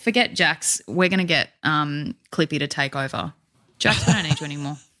 Beautiful. Forget Jax. We're going to get Clippy to take over. Jax, I don't need you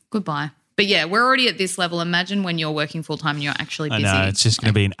anymore. Goodbye. But yeah, we're already at this level. Imagine when you're working full time and you're actually busy. I know, it's just going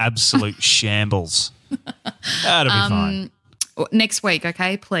to be an absolute shambles. That'll be fine. Next week,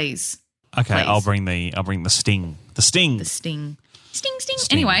 okay, please. Okay, please. I'll bring the sting. The sting. Sting.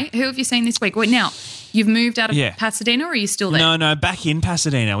 Anyway, who have you seen this week? Wait, now, you've moved out of Pasadena, or are you still there? No, back in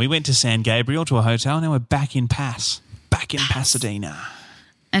Pasadena. We went to San Gabriel to a hotel. Now we're back in Pasadena.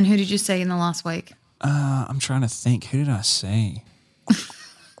 And who did you see in the last week? I'm trying to think. Who did I see?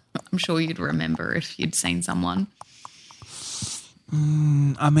 I'm sure you'd remember if you'd seen someone.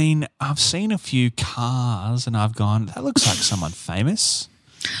 I mean, I've seen a few cars and I've gone, that looks like someone famous.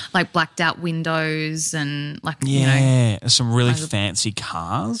 Like blacked out windows and like, some really fancy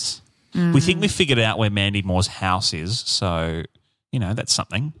cars. We think we figured out where Mandy Moore's house is. So, that's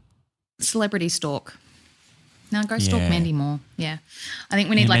something. Celebrity stalk. Now go stalk Mandy Moore. Yeah. I think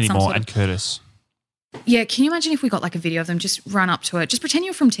we need Mandy some Moore sort of... and Curtis. Yeah, can you imagine if we got like a video of them, just run up to it, just pretend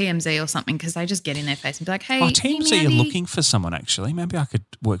you're from TMZ or something, because they just get in their face and be like, hey, TMZ are looking for someone actually. Maybe I could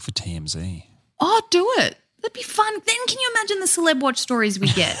work for TMZ. Oh, do it. That'd be fun. Then can you imagine the celeb watch stories we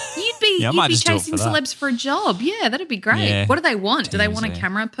get? You'd be chasing celebs for a job. Yeah, that'd be great. Yeah, what do they want? TMZ. Do they want a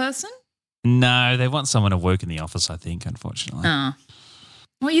camera person? No, they want someone to work in the office, I think, unfortunately. Oh.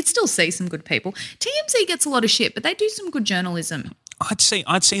 Well, you'd still see some good people. TMZ gets a lot of shit, but they do some good journalism. I'd see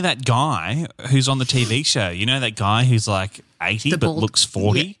that guy who's on the TV show. You know that guy who's like 80 but looks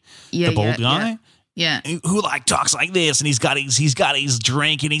 40? Yeah, the bald guy? Yeah. Who like talks like this and he's got his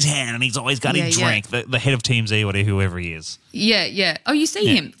drink in his hand and he's always got his drink. The head of TMZ or whoever he is. Yeah. Oh, you see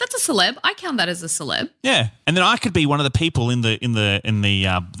him. That's a celeb. I count that as a celeb. Yeah. And then I could be one of the people in the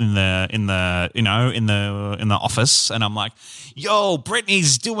office and I'm like, yo,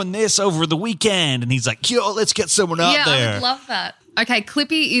 Brittany's doing this over the weekend. And he's like, yo, let's get someone out there. Yeah, I would love that. Okay,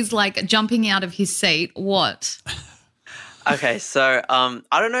 Clippy is like jumping out of his seat. What? Okay, so I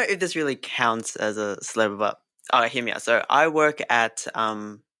don't know if this really counts as a celeb, but hear me out. So I work at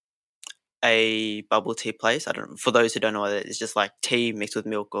a bubble tea place. I don't know, for those who don't know what it is, it's just like tea mixed with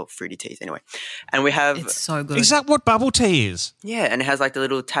milk or fruity teas anyway. And we have... It's so good. Is that what bubble tea is? Yeah, and it has like the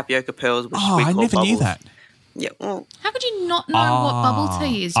little tapioca pearls, which we call I never bubbles. Knew that. Yeah, well... How could you not know what bubble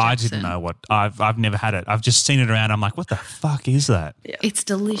tea is, Jackson? I didn't know what... I've never had it. I've just seen it around. I'm like, what the fuck is that? Yeah. It's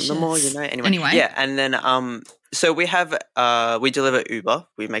delicious. The more you know. Anyway. Yeah, and then... So we have, we deliver Uber.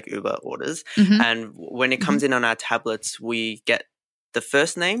 We make Uber orders. Mm-hmm. And when it comes in on our tablets, we get the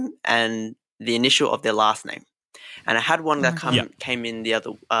first name and the initial of their last name. And I had one that came in the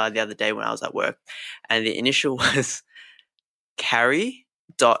other day when I was at work. And the initial was Carrie.B.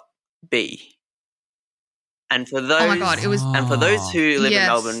 And for those, oh my God, it was. And for those who live in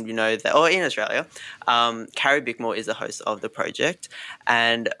Melbourne, you know that, or in Australia, Carrie Bickmore is the host of the project.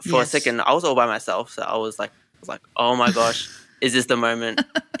 And for a second, I was all by myself, so I was like, oh my gosh, is this the moment?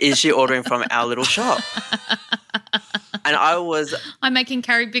 Is she ordering from our little shop? And I'm making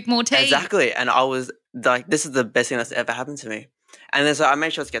Carrie Bickmore tea. Exactly. And I was like, this is the best thing that's ever happened to me. And then so I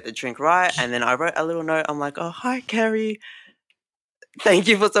made sure to get the drink right. And then I wrote a little note. I'm like, oh, hi, Carrie. Thank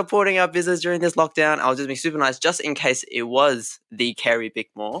you for supporting our business during this lockdown. I was just being super nice just in case it was the Carrie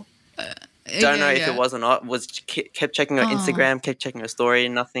Bickmore. Don't know if it was or not. Kept checking her Instagram, kept checking her story.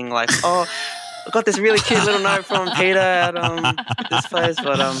 Nothing like, oh, I got this really cute little note from Peter at this place.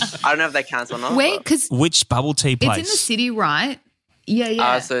 But I don't know if that counts or not. Wait, because which bubble tea place? It's in the city, right?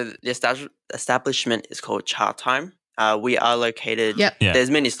 Yeah. So the establishment is called Cha Time. We are located. Yep. Yeah. There's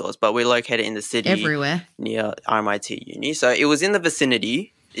many stores, but we're located in the city, everywhere near RMIT Uni. So it was in the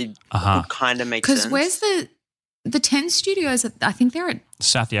vicinity. It would kind of make sense. Because where's the 10 studios? I think they're at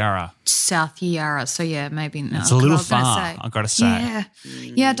South Yarra. So yeah, maybe no. It's a little far. I've got to say. Yeah,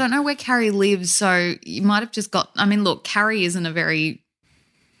 yeah. I don't know where Carrie lives, so you might have just got. I mean, look, Carrie isn't a very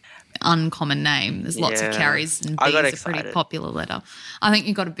uncommon name. There's lots of Carries, and B's a pretty popular letter. I think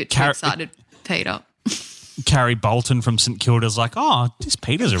you got a bit too excited, Peter. Carrie Bolton from St Kilda's like, oh, this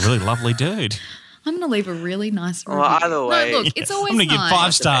Peter's a really lovely dude. I'm going to leave a really nice review. Well, either way. No, look, it's always I'm going to give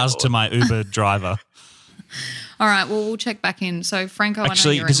 5 stars to my Uber driver. All right, well, we'll check back in. So, Franco,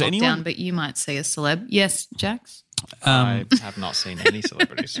 actually, I know you're in lockdown, but you might see a celeb. Yes, Jax? I have not seen any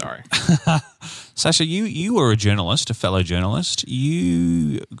celebrities, sorry. Sasha, you were a journalist, a fellow journalist.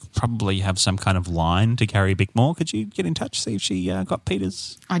 You probably have some kind of line to Carrie Bickmore. Could you get in touch, see if she got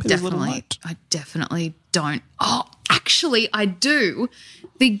Peter's little note? I definitely don't. Oh, actually, I do.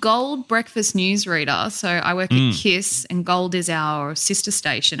 The Gold Breakfast newsreader. So I work at KISS, and Gold is our sister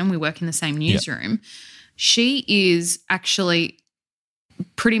station, and we work in the same newsroom. Yep. She is actually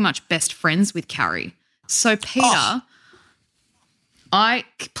pretty much best friends with Carrie. So, Peter,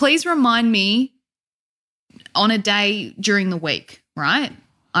 please remind me on a day during the week, right?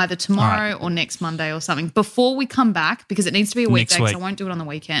 Either tomorrow or next Monday or something before we come back, because it needs to be a weekday because I won't do it on the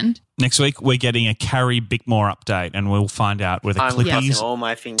weekend. Next week, we're getting a Carrie Bickmore update, and we'll find out whether Clippy's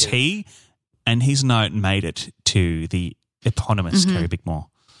tea and his note made it to the eponymous Carrie Bickmore.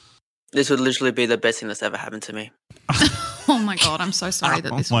 This would literally be the best thing that's ever happened to me. Oh, my God. I'm so sorry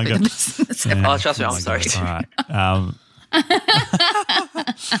that this would be the best thing that's ever happened. Oh, trust me, I'm sorry. All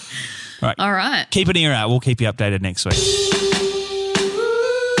right. All right. Keep an ear out. We'll keep you updated next week.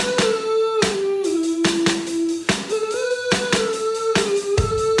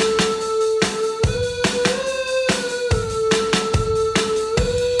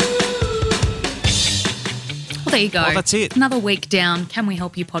 There you go. Well, that's it. Another week down. Can We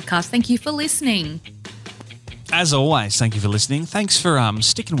Help You podcast. Thank you for listening. As always, thank you for listening. Thanks for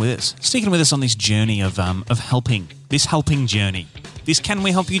sticking with us on this journey of helping. This helping journey. This Can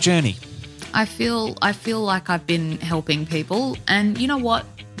We Help You journey. I feel like I've been helping people, and you know what?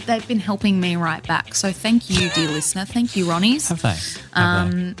 They've been helping me right back. So thank you, dear listener. Thank you, Ronnies. Have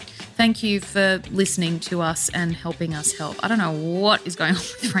they? Thank you for listening to us and helping us help. I don't know what is going on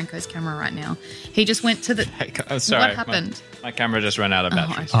with Franco's camera right now. He just went to the... Oh, sorry. What happened? My camera just ran out of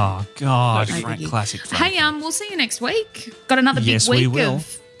battery. Oh, God. Classic Frank. Hey, we'll see you next week. Got another big week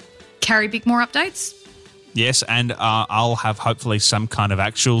of Carrie Bickmore updates. Yes, and I'll have hopefully some kind of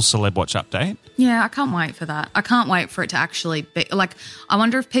actual Celeb Watch update. Yeah, I can't wait for that. I can't wait for it to actually be... Like, I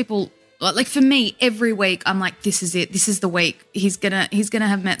wonder if people... Like for me, every week I'm like, this is it. This is the week. He's gonna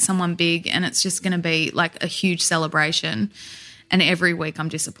have met someone big, and it's just gonna be like a huge celebration. And every week I'm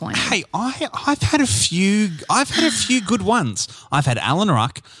disappointed. Hey, I've had a few good ones. I've had Alan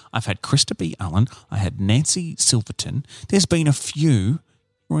Ruck. I've had Krista B. Allen. I had Nancy Silverton. There's been a few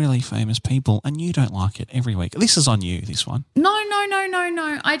really famous people, and you don't like it every week. This is on you, this one. No.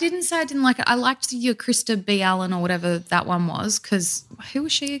 I didn't say I didn't like it. I liked your Krista B. Allen or whatever that one was, because who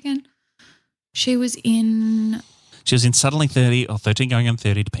was she again? She was in Suddenly 30 or 13 going on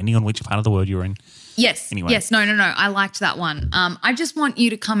 30, depending on which part of the world you're in. Yes. Anyway. Yes. No. I liked that one. I just want you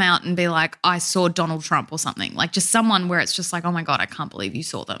to come out and be like, I saw Donald Trump or something. Like just someone where it's just like, oh, my God, I can't believe you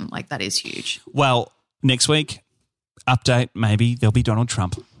saw them. Like that is huge. Well, next week, update, maybe there'll be Donald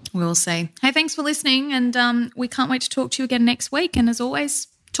Trump. We'll see. Hey, thanks for listening, and we can't wait to talk to you again next week. And as always,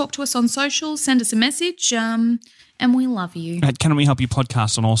 talk to us on social, send us a message. And we love you. At Can We Help You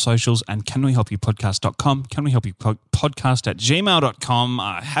Podcast on all socials, and canwehelpyoupodcast.com. Can We Help You Podcast at gmail.com.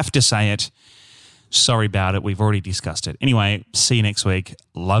 I have to say it. Sorry about it. We've already discussed it. Anyway, see you next week.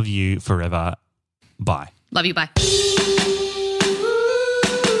 Love you forever. Bye. Love you. Bye.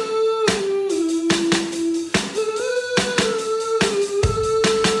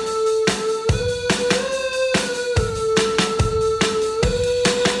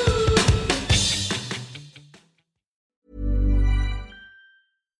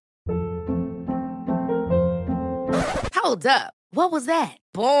 Hold up. What was that?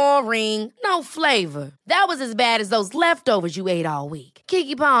 Boring. No flavor. That was as bad as those leftovers you ate all week.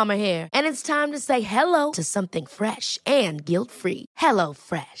 Keke Palmer here, and it's time to say hello to something fresh and guilt-free. Hello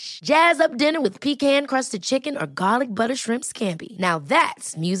Fresh. Jazz up dinner with pecan-crusted chicken or garlic butter shrimp scampi. Now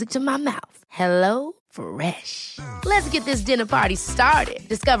that's music to my mouth. Hello Fresh. Let's get this dinner party started.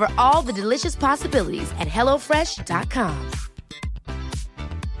 Discover all the delicious possibilities at hellofresh.com.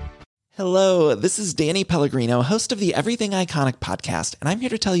 Hello, this is Danny Pellegrino, host of the Everything Iconic podcast, and I'm here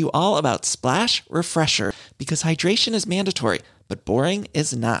to tell you all about Splash Refresher, because hydration is mandatory, but boring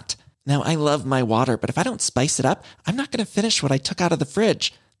is not. Now, I love my water, but if I don't spice it up, I'm not going to finish what I took out of the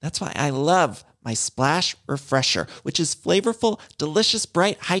fridge. That's why I love my Splash Refresher, which is flavorful, delicious,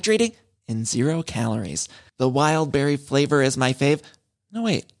 bright, hydrating, and 0 calories. The wild berry flavor is my fave. No,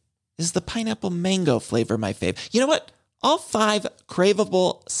 wait, is the pineapple mango flavor my fave? You know what? All 5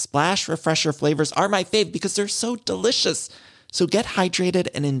 craveable Splash Refresher flavors are my fave because they're so delicious. So get hydrated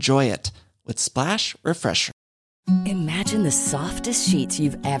and enjoy it with Splash Refresher. Imagine the softest sheets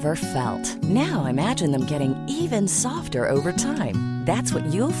you've ever felt. Now imagine them getting even softer over time. That's what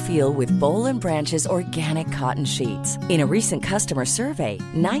you'll feel with Boll & Branch's organic cotton sheets. In a recent customer survey,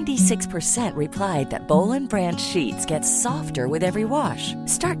 96% replied that Boll & Branch sheets get softer with every wash.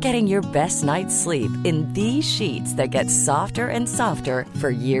 Start getting your best night's sleep in these sheets that get softer and softer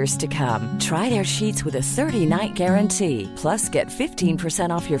for years to come. Try their sheets with a 30-night guarantee. Plus, get 15%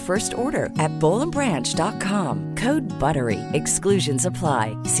 off your first order at bollandbranch.com. Code BUTTERY. Exclusions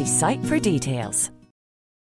apply. See site for details.